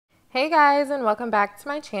Hey guys, and welcome back to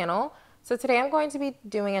my channel. So today I'm going to be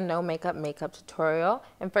doing a no makeup tutorial,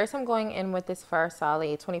 and first I'm going in with this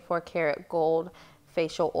Farsali 24 karat gold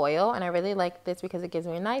facial oil, and I really like this because it gives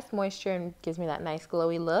me a nice moisture and gives me that nice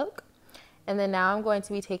glowy look. And then now I'm going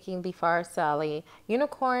to be taking the Farsali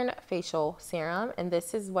unicorn facial serum, and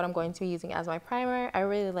this is what I'm going to be using as my primer. I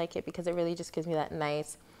really like it because it really just gives me that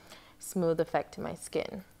nice smooth effect to my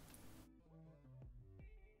skin.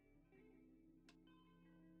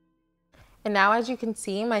 And now, as you can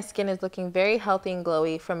see, my skin is looking very healthy and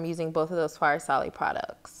glowy from using both of those Farsali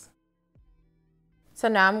products. So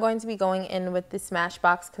now I'm going to be going in with the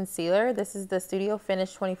Smashbox concealer. This is the Studio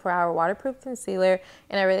Finish 24-hour waterproof concealer,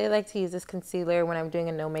 and I really like to use this concealer when I'm doing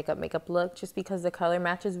a no makeup look just because the color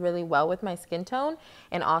matches really well with my skin tone.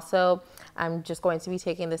 And also, I'm just going to be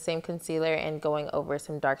taking the same concealer and going over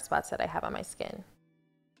some dark spots that I have on my skin.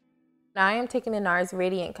 Now I am taking the NARS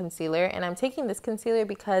Radiant Concealer, and I'm taking this concealer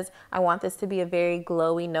because I want this to be a very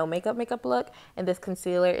glowy, no makeup look, and this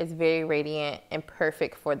concealer is very radiant and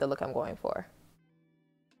perfect for the look I'm going for.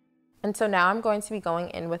 And so now I'm going to be going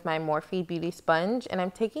in with my Morphe Beauty Sponge, and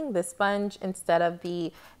I'm taking this sponge instead of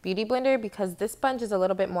the Beauty Blender because this sponge is a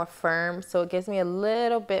little bit more firm, so it gives me a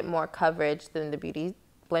little bit more coverage than the Beauty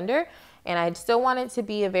Blender. And I still want it to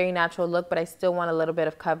be a very natural look, but I still want a little bit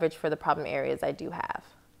of coverage for the problem areas I do have.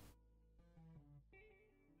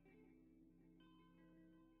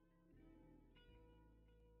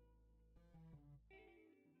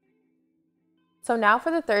 So now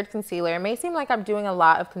for the third concealer. It may seem like I'm doing a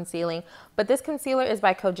lot of concealing, but this concealer is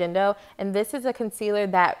by Kojendo, and this is a concealer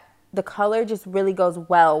that the color just really goes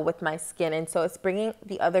well with my skin, and so it's bringing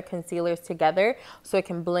the other concealers together so it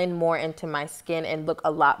can blend more into my skin and look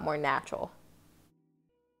a lot more natural.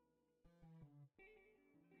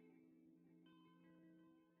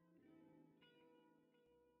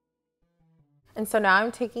 And so now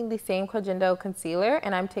I'm taking the same Kojendo concealer,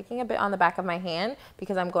 and I'm taking a bit on the back of my hand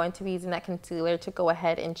because I'm going to be using that concealer to go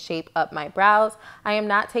ahead and shape up my brows. I am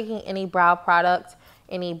not taking any brow product,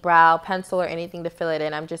 any brow pencil or anything to fill it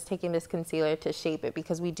in. I'm just taking this concealer to shape it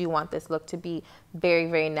because we do want this look to be very,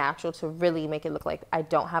 very natural, to really make it look like I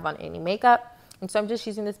don't have on any makeup. And so I'm just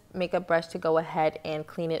using this makeup brush to go ahead and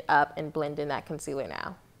clean it up and blend in that concealer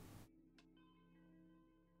now.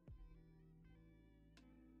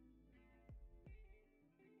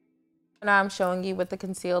 Now I'm showing you what the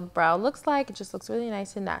concealed brow looks like. It just looks really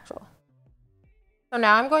nice and natural. So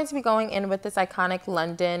now I'm going to be going in with this iconic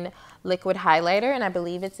London liquid highlighter, and I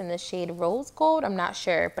believe it's in the shade Rose Gold. I'm not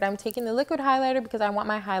sure, but I'm taking the liquid highlighter because I want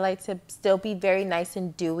my highlight to still be very nice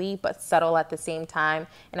and dewy, but subtle at the same time.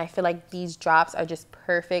 And I feel like these drops are just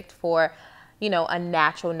perfect for, you know, a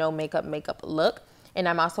natural no makeup look. And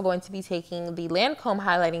I'm also going to be taking the Lancome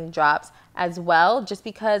highlighting drops as well, just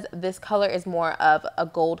because this color is more of a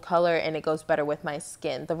gold color and it goes better with my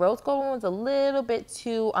skin. The rose gold one was a little bit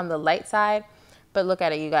too on the light side, but look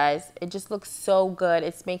at it, you guys. It just looks so good.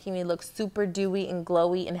 It's making me look super dewy and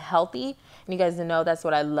glowy and healthy. And you guys know that's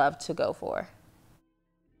what I love to go for.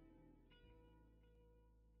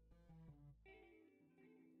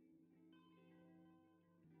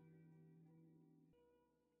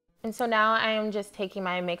 And so now I am just taking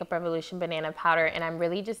my Makeup Revolution banana powder, and I'm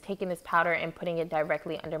really just taking this powder and putting it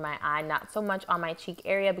directly under my eye, not so much on my cheek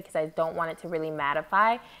area because I don't want it to really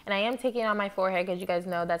mattify. And I am taking it on my forehead because you guys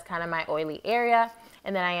know that's kind of my oily area.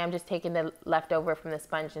 And then I am just taking the leftover from the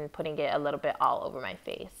sponge and putting it a little bit all over my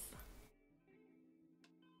face.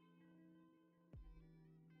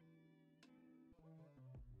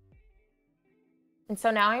 And so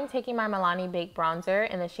now I'm taking my Milani Baked Bronzer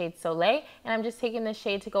in the shade Soleil, and I'm just taking this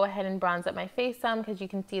shade to go ahead and bronze up my face some because you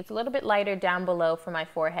can see it's a little bit lighter down below for my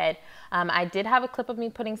forehead. I did have a clip of me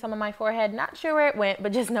putting some on my forehead, not sure where it went,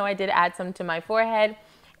 but just know I did add some to my forehead.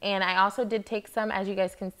 And I also did take some, as you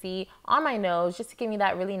guys can see, on my nose just to give me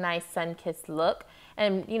that really nice sun-kissed look.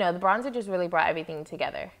 And you know, the bronzer just really brought everything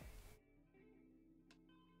together.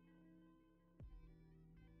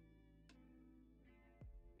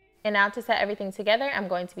 And now to set everything together, I'm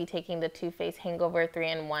going to be taking the Too Faced Hangover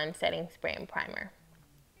 3-in-1 Setting Spray and Primer.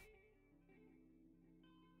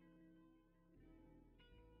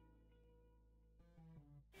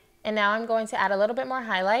 And now I'm going to add a little bit more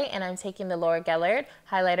highlight, and I'm taking the Laura Geller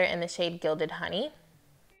highlighter in the shade Gilded Honey.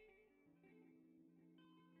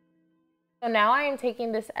 So now I am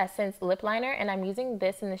taking this Essence lip liner, and I'm using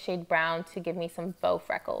this in the shade Brown to give me some faux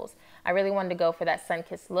freckles. I really wanted to go for that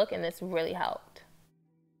sun-kissed look, and this really helped.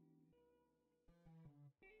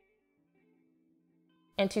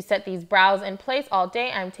 And to set these brows in place all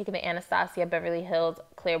day, I'm taking the Anastasia Beverly Hills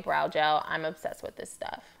Clear Brow Gel. I'm obsessed with this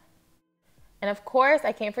stuff. And of course,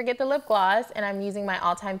 I can't forget the lip gloss, and I'm using my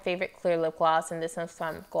all-time favorite clear lip gloss, and this one's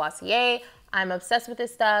from Glossier. I'm obsessed with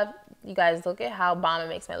this stuff. You guys, look at how bomb it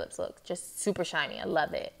makes my lips look. Just super shiny. I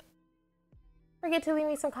love it. Don't forget to leave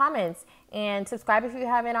me some comments and subscribe if you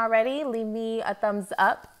haven't already. Leave me a thumbs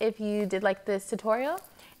up if you did like this tutorial,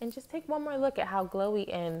 and just take one more look at how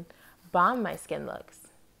glowy and bomb my skin looks.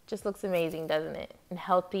 Just looks amazing, doesn't it? And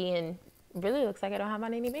healthy, and really looks like I don't have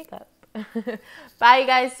on any makeup. Bye, you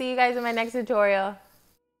guys. See you guys in my next tutorial.